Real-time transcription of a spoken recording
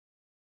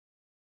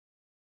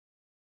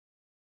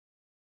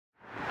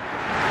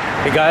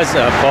Hey guys,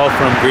 Paul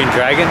from Green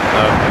Dragon.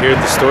 Here at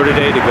the store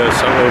today to go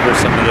over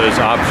some of those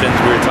options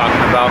we were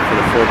talking about for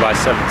the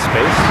 4x7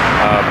 space.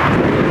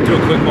 Do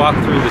a quick walk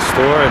through the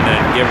store and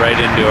then get right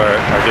into our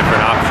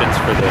different options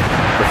for the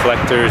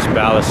reflectors,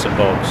 ballasts, and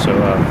bulbs. So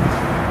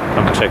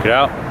come check it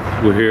out.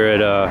 We're here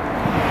at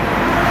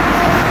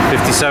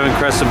 57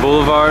 Crescent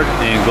Boulevard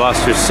in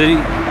Gloucester City.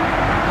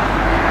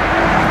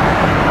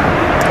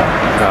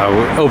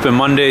 We're open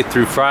Monday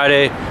through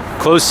Friday.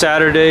 Closed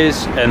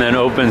Saturdays, and then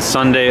open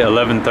Sunday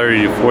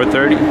 11:30 to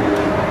 4:30.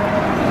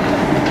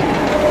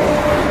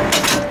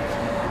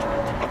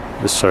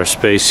 This is our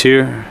space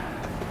here.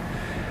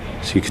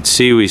 So you can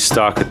see we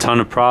stock a ton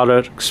of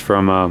products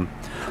from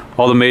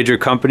all the major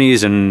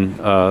companies and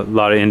a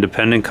lot of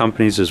independent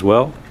companies as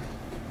well.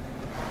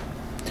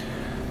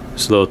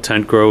 This little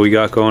tent grow we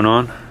got going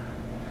on.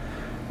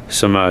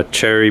 Some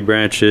cherry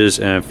branches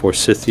and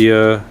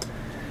forsythia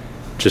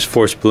just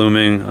force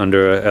blooming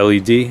under a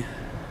LED.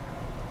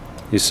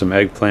 Use some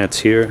eggplants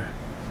here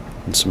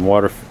and some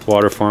water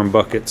farm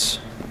buckets.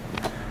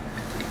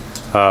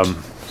 Yeah,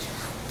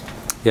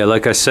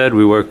 like I said,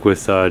 we work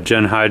with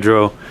Gen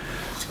Hydro,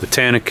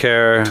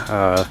 Botanicare,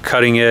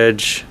 Cutting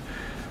Edge,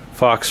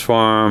 Fox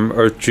Farm,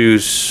 Earth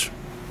Juice,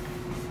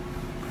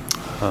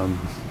 a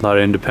lot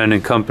of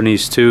independent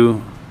companies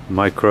too,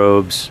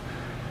 Microbes,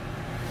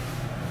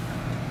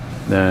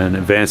 then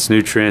Advanced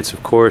Nutrients,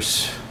 of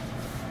course,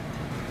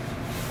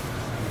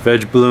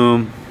 Veg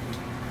Bloom.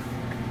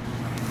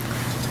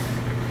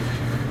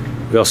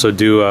 We also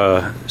do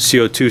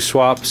CO2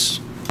 swaps.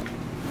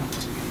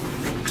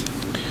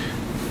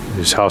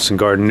 There's House and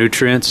Garden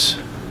Nutrients.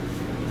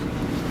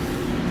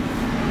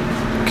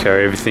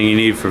 Carry everything you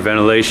need for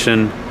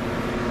ventilation,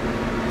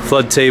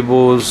 flood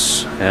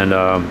tables, and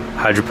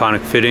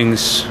hydroponic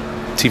fittings,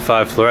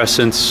 T5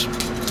 fluorescents.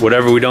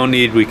 Whatever we don't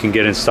need, we can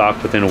get in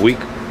stock within a week.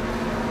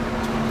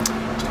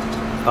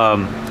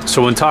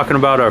 So when talking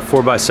about our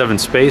 4x7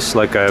 space,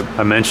 like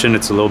I mentioned,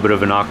 it's a little bit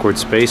of an awkward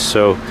space.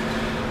 So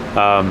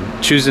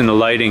choosing the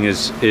lighting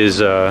is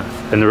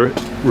and the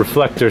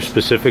reflector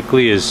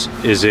specifically is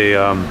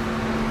an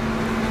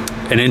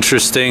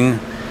interesting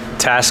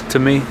task to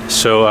me.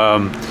 So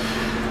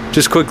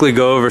just quickly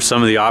go over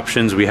some of the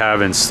options we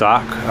have in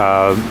stock.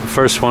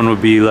 First one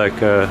would be like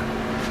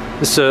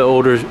this is an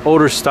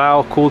older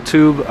style cool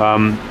tube.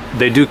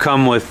 They do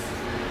come with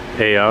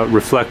a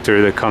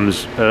reflector that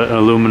comes an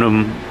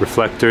aluminum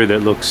reflector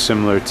that looks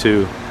similar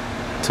to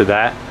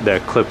that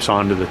clips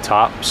onto the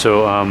top.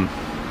 So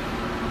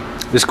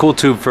this cool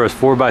tube for a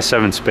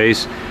 4x7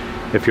 space,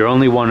 if you're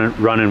only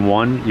running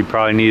one, you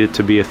probably need it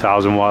to be a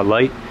 1,000-watt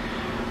light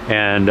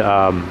and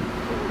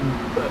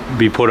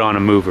be put on a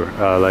mover,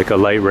 like a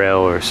light rail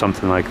or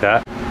something like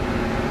that.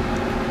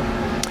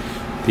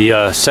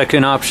 The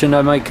second option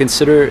I might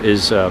consider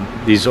is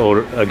these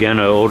an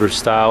older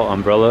style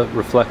umbrella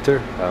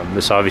reflector.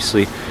 This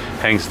obviously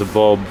hangs the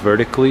bulb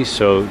vertically,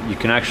 so you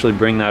can actually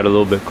bring that a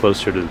little bit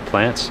closer to the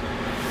plants.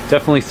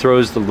 Definitely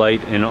throws the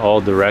light in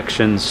all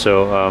directions,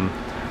 so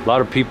a lot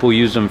of people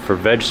use them for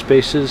veg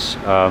spaces.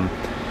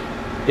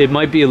 It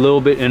might be a little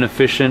bit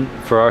inefficient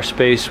for our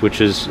space, which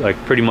is like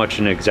pretty much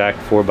an exact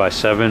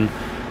 4x7.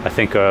 I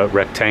think a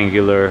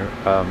rectangular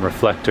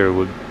reflector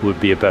would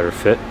be a better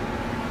fit.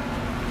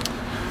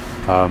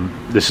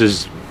 This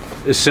is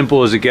as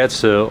simple as it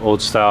gets, an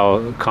old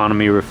style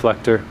economy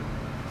reflector.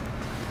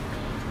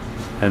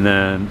 And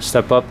then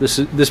step up,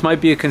 this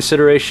might be a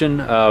consideration.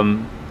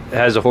 It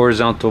has a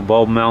horizontal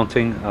bulb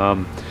mounting.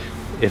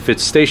 If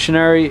it's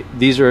stationary,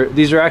 these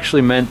are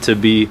actually meant to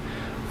be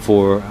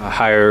for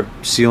higher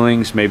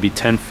ceilings, maybe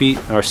 10 feet.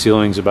 Our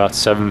ceiling's about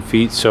 7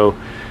 feet, so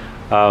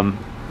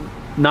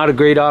not a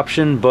great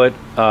option, but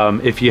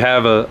if you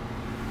have a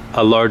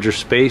larger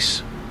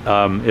space,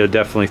 it'll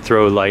definitely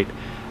throw light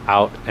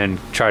out and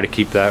try to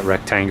keep that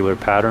rectangular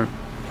pattern.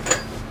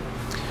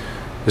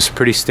 This is a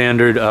pretty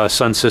standard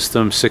Sun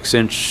System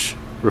 6-inch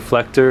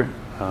reflector.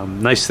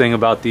 Nice thing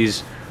about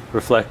these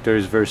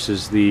reflectors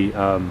versus the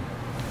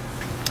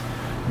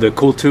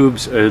cool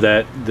tubes are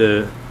that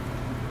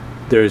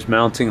there's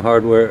mounting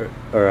hardware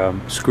or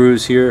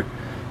screws here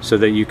so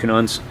that you can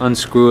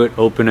unscrew it,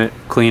 open it,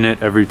 clean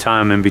it every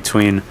time in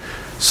between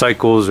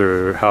cycles,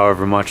 or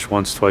however much,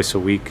 once, twice a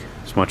week,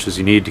 as much as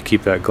you need to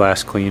keep that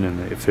glass clean and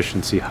the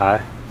efficiency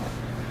high.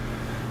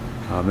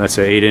 That's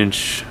an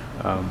 8-inch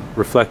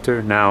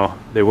reflector. Now,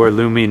 they were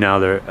Lumi, now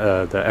they're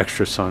the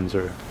extra Suns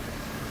are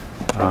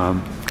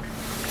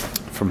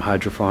from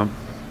Hydroponics.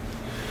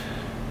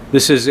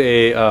 This is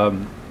a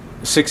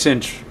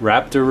 6-inch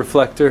Raptor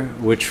reflector,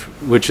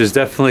 which is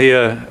definitely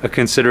a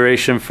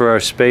consideration for our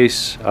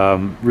space.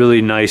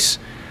 Really nice,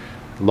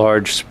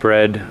 large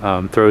spread,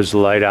 throws the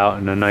light out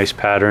in a nice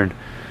pattern.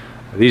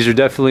 These are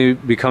definitely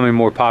becoming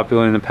more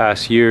popular in the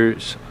past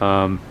years.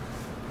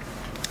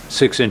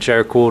 6-inch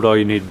air cooled. All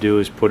you need to do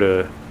is put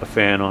a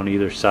fan on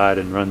either side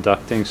and run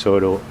ducting, so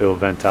it'll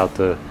vent out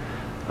the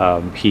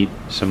heat,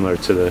 similar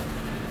to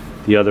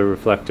the other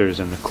reflectors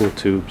and the cool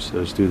tubes.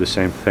 Those do the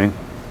same thing.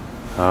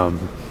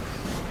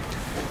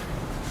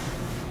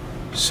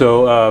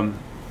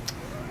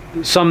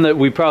 some that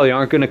we probably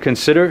aren't going to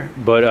consider,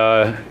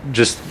 but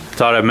just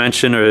thought I'd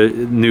mention, are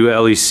new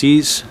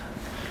LECs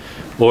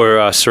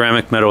or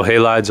ceramic metal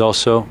halides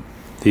also.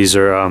 These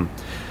are,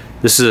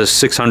 this is a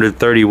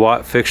 630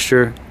 watt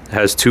fixture. It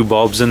has 2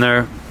 bulbs in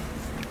there,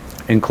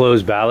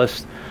 enclosed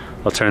ballast.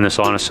 I'll turn this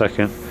on a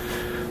second.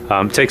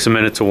 Takes a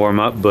minute to warm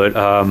up, but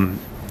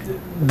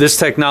this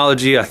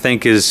technology I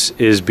think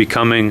is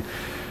becoming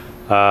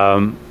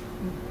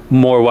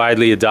more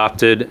widely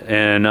adopted,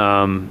 and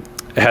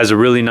it has a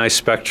really nice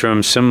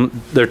spectrum.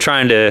 They're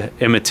trying to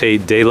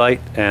imitate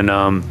daylight, and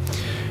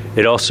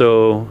it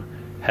also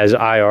has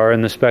IR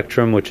in the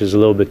spectrum, which is a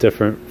little bit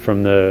different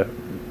from the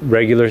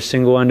regular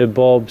single-ended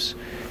bulbs.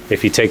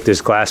 If you take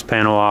this glass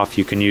panel off,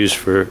 you can use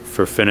for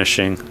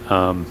finishing,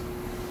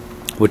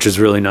 which is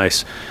really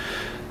nice.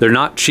 They're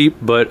not cheap,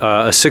 but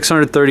a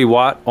 630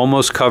 watt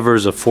almost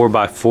covers a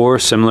 4x4,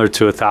 similar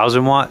to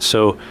 1,000 watt.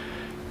 So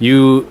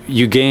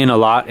you gain a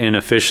lot in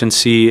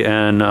efficiency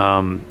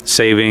and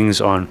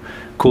savings on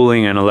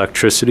cooling and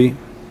electricity.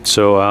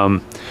 So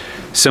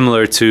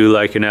similar to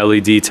like an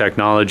LED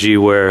technology,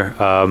 where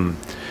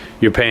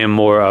you're paying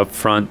more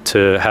upfront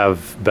to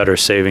have better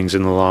savings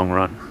in the long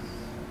run.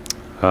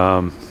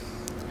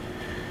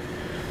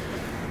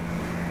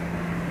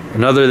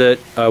 Another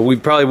that we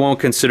probably won't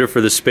consider for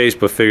the space,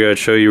 but figure I'd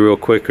show you real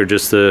quick, are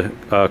just the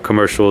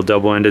commercial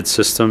double-ended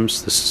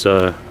systems. This is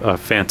a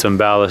Phantom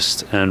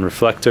Ballast and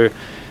Reflector.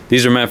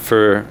 These are meant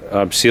for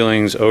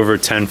ceilings over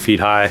 10 feet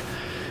high.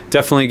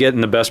 Definitely getting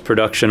the best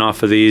production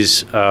off of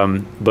these,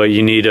 but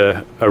you need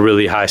a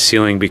really high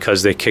ceiling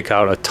because they kick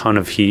out a ton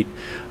of heat.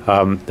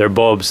 They're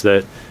bulbs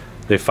that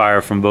they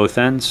fire from both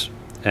ends,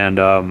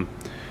 and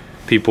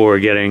people are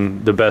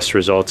getting the best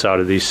results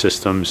out of these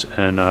systems,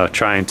 and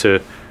trying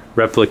to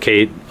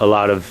replicate a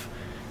lot of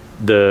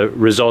the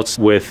results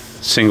with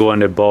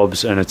single-ended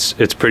bulbs, and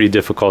it's pretty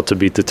difficult to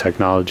beat the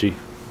technology.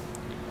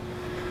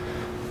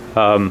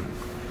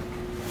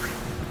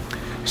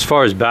 As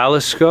far as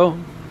ballasts go,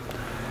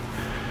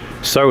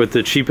 start with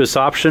the cheapest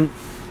option.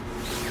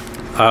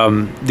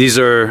 These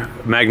are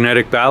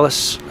magnetic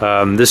ballasts.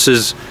 This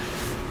is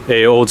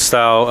a old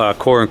style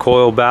core and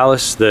coil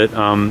ballast that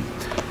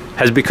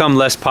has become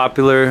less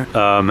popular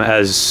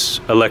as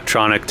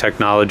electronic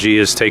technology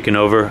has taken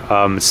over.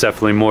 It's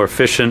definitely more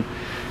efficient.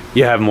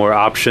 You have more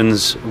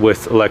options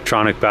with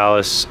electronic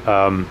ballasts.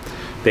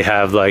 They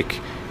have like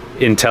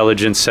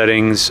intelligent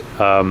settings,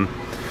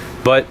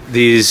 but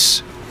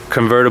these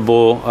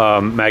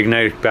convertible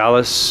magnetic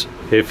ballasts,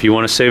 if you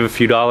want to save a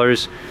few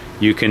dollars,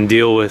 you can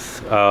deal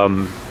with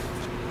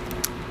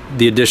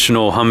the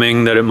additional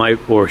humming that it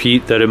might, or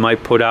heat that it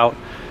might put out.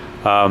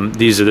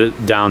 These are the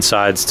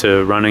downsides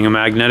to running a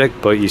magnetic,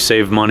 but you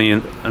save money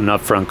and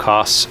upfront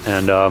costs,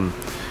 and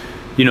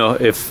you know,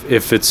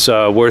 if it's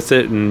worth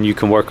it and you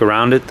can work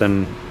around it,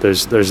 then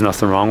there's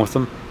nothing wrong with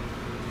them.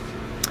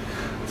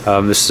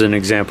 This is an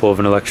example of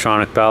an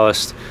electronic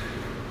ballast,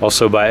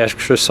 also by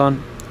Extra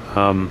Sun.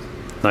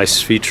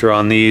 Nice feature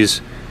on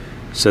these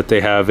is that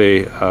they have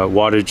a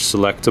wattage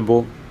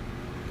selectable,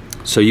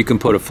 so you can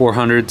put a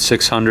 400,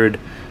 600,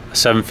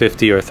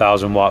 750 or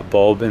 1,000 watt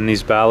bulb in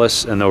these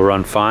ballasts and they'll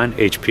run fine,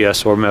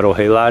 HPS or metal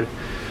halide.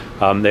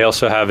 They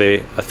also have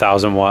a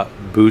 1,000 watt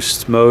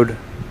boost mode,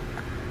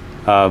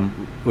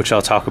 which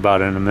I'll talk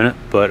about in a minute,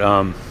 but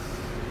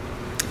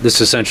this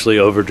essentially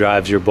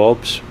overdrives your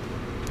bulbs.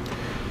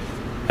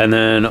 And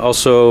then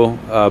also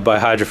by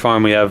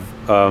Hydroponics, we have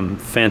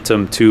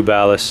Phantom 2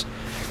 ballasts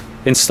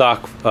in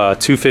stock,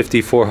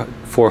 250,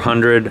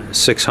 400,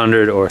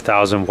 600 or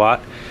 1,000 watt.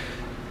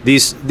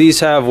 These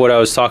have what I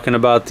was talking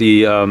about,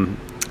 the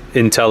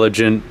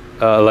intelligent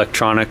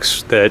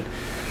electronics that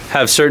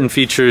have certain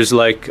features,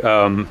 like they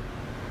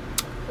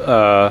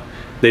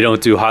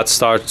don't do hot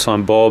starts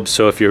on bulbs,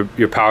 so if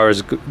your power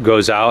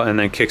goes out and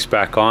then kicks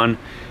back on,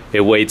 it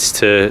waits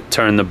to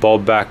turn the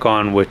bulb back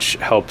on, which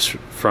helps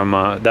from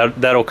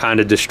that'll kind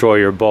of destroy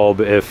your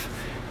bulb if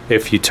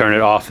you turn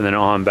it off and then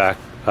on back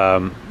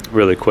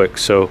really quick.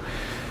 So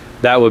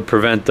that would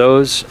prevent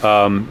those.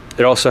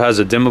 It also has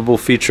a dimmable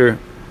feature.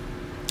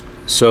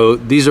 So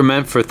these are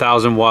meant for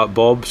 1,000 watt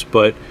bulbs,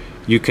 but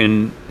you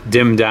can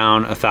dim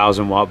down a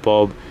 1,000 watt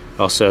bulb. It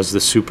also has the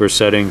super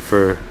setting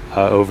for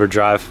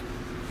overdrive.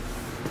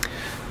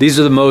 These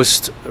are the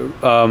most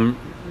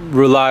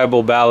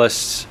reliable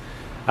ballasts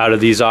out of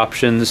these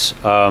options.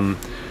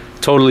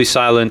 Totally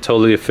silent,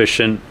 totally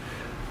efficient.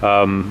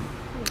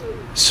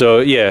 So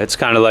yeah, it's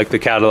kind of like the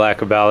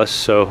Cadillac of ballast.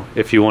 So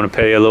if you want to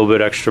pay a little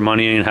bit extra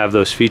money and have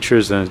those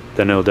features, then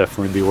it'll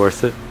definitely be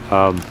worth it.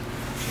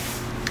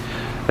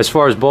 As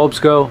far as bulbs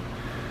go,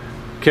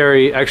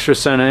 carry Extra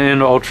Sun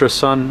and Ultra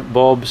Sun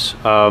bulbs.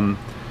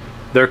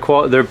 They're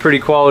pretty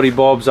quality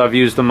bulbs. I've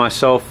used them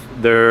myself.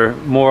 They're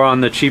more on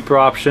the cheaper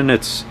option.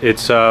 It's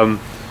kind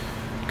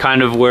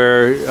of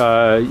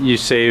where you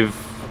save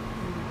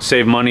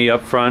money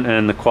up front,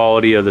 and the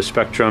quality of the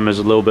spectrum is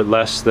a little bit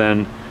less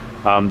than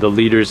the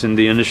leaders in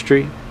the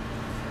industry.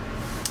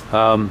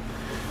 A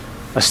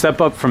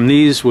step up from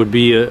these would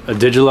be a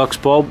Digilux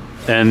bulb,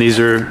 and these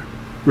are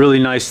really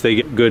nice. They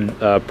get good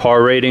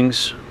PAR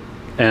ratings,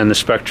 and the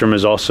spectrum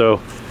is also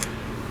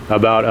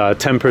about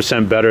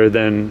 10% better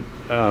than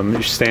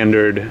your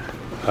standard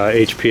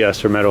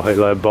HPS or metal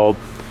halide bulb.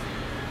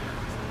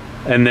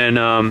 And then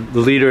the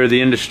leader of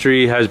the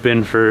industry has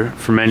been for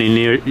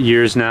many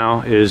years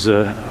now is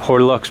a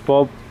Hydroponics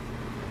bulb.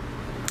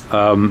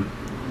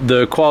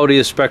 The quality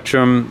of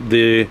spectrum,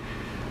 the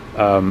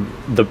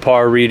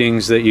PAR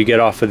readings that you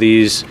get off of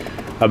these,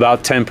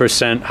 about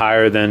 10%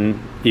 higher than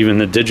even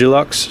the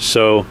Digilux.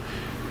 So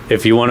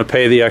if you want to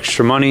pay the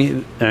extra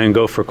money and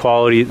go for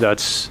quality,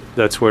 that's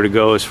where to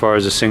go as far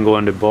as a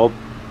single-ended bulb.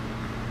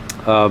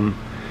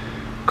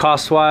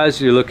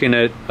 Cost-wise, you're looking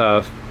at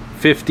about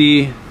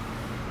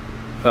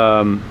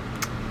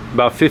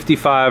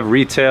 55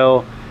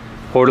 retail.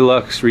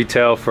 Hydroponics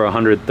retail for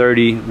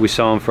 130. We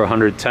sell them for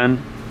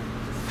 110.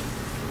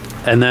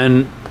 And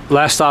then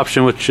last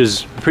option, which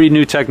is pretty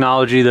new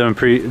technology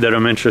that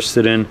I'm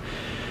interested in.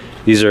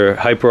 These are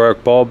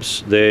hyper-arc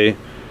bulbs. They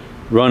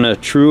run a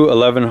true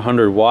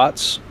 1100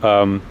 watts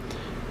and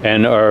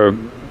are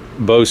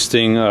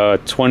boasting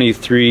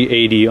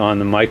 2380 on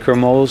the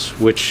micromoles,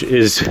 which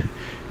is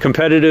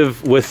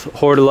competitive with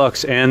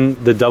Hydroponics and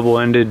the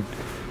double-ended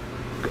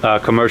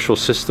commercial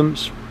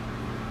systems.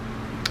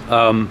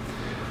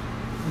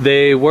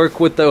 They work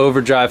with the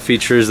overdrive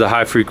features, the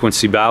high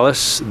frequency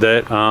ballasts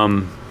that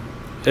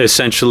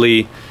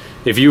essentially,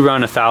 if you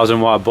run a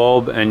 1000 watt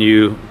bulb and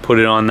you put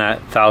it on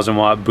that 1000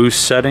 watt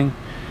boost setting,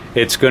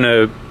 it's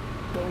gonna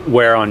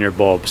wear on your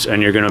bulbs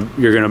and you're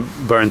gonna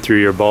burn through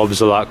your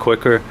bulbs a lot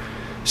quicker.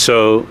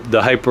 So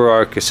the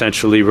hyper-arc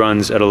essentially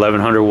runs at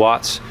 1100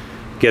 watts,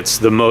 gets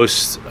the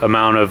most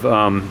amount of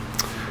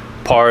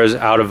PARs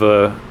out of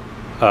a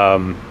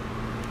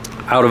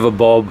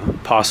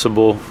bulb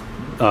possible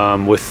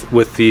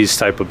with these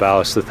type of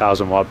ballasts, the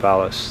 1000 watt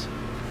ballast.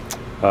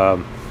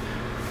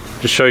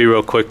 Just show you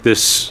real quick,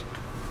 this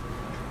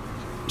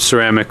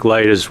ceramic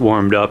light is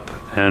warmed up,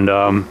 and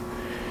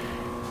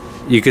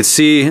you can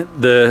see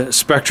the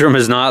spectrum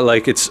is not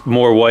like, it's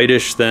more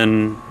whitish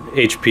than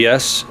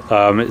HPS.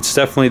 It's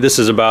definitely, this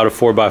is about a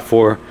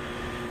 4x4.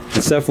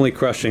 It's definitely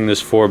crushing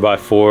this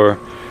 4x4.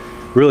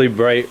 Really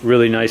bright,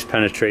 really nice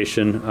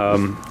penetration.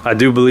 I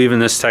do believe in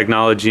this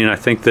technology, and I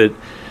think that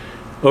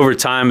over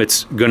time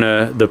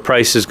the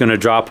price is gonna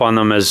drop on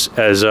them as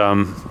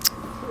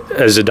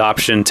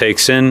adoption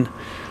takes in.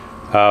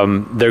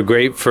 They're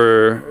great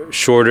for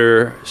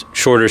shorter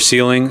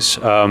ceilings.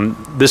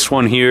 This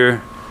one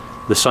here,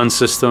 the Sun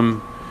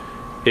System,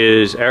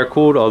 is air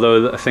cooled,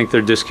 although I think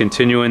they're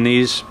discontinuing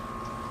these.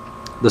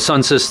 The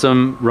Sun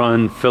System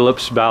run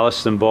Philips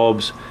ballast and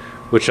bulbs,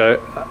 which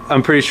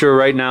I'm pretty sure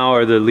right now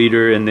are the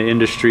leader in the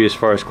industry as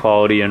far as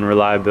quality and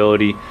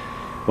reliability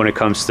when it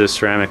comes to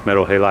ceramic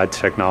metal halide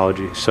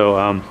technology.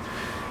 So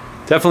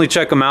definitely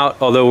check them out,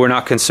 although we're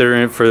not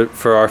considering it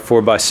for our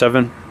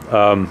 4x7.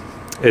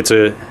 It's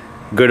a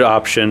good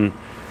option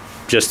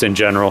just in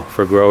general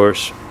for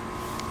growers.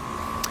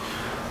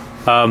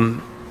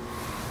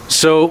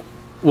 So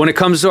when it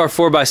comes to our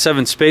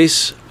 4x7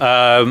 space,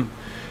 I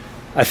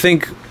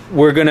think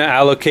we're going to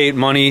allocate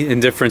money in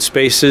different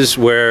spaces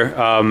where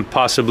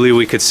possibly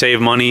we could save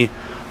money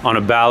on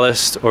a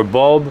ballast or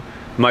bulb.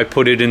 Might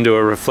put it into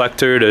a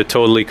reflector to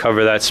totally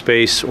cover that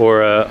space,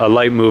 or a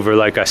light mover,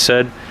 like I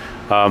said.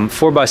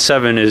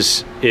 4x7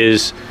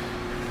 is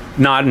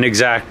not an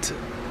exact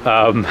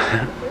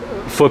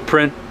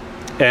footprint,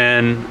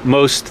 and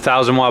most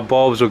 1000 watt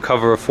bulbs would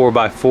cover a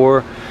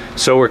 4x4.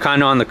 So we're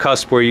kind of on the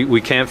cusp where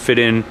we can't fit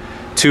in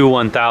two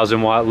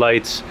 1000 watt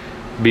lights,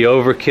 be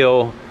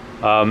overkill,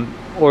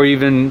 or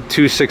even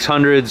two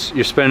 600s.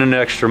 You're spending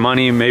extra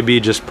money. Maybe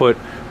just put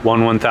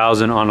one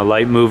 1000 on a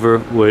light mover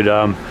would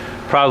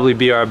probably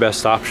be our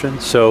best option.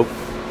 So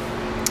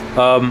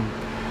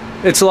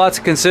it's a lot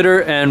to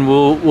consider, and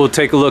we'll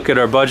take a look at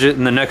our budget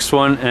in the next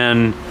one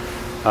and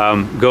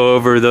go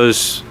over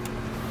those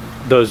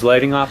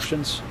lighting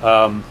options.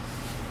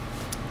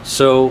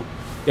 So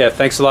yeah,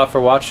 thanks a lot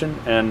for watching,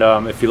 and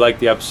if you liked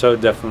the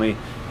episode, definitely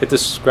hit the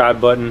subscribe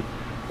button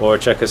or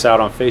check us out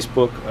on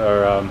Facebook.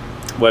 Our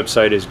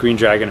website is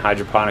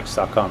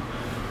greendragonhydroponics.com.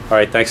 All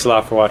right, thanks a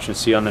lot for watching.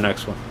 See you on the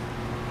next one.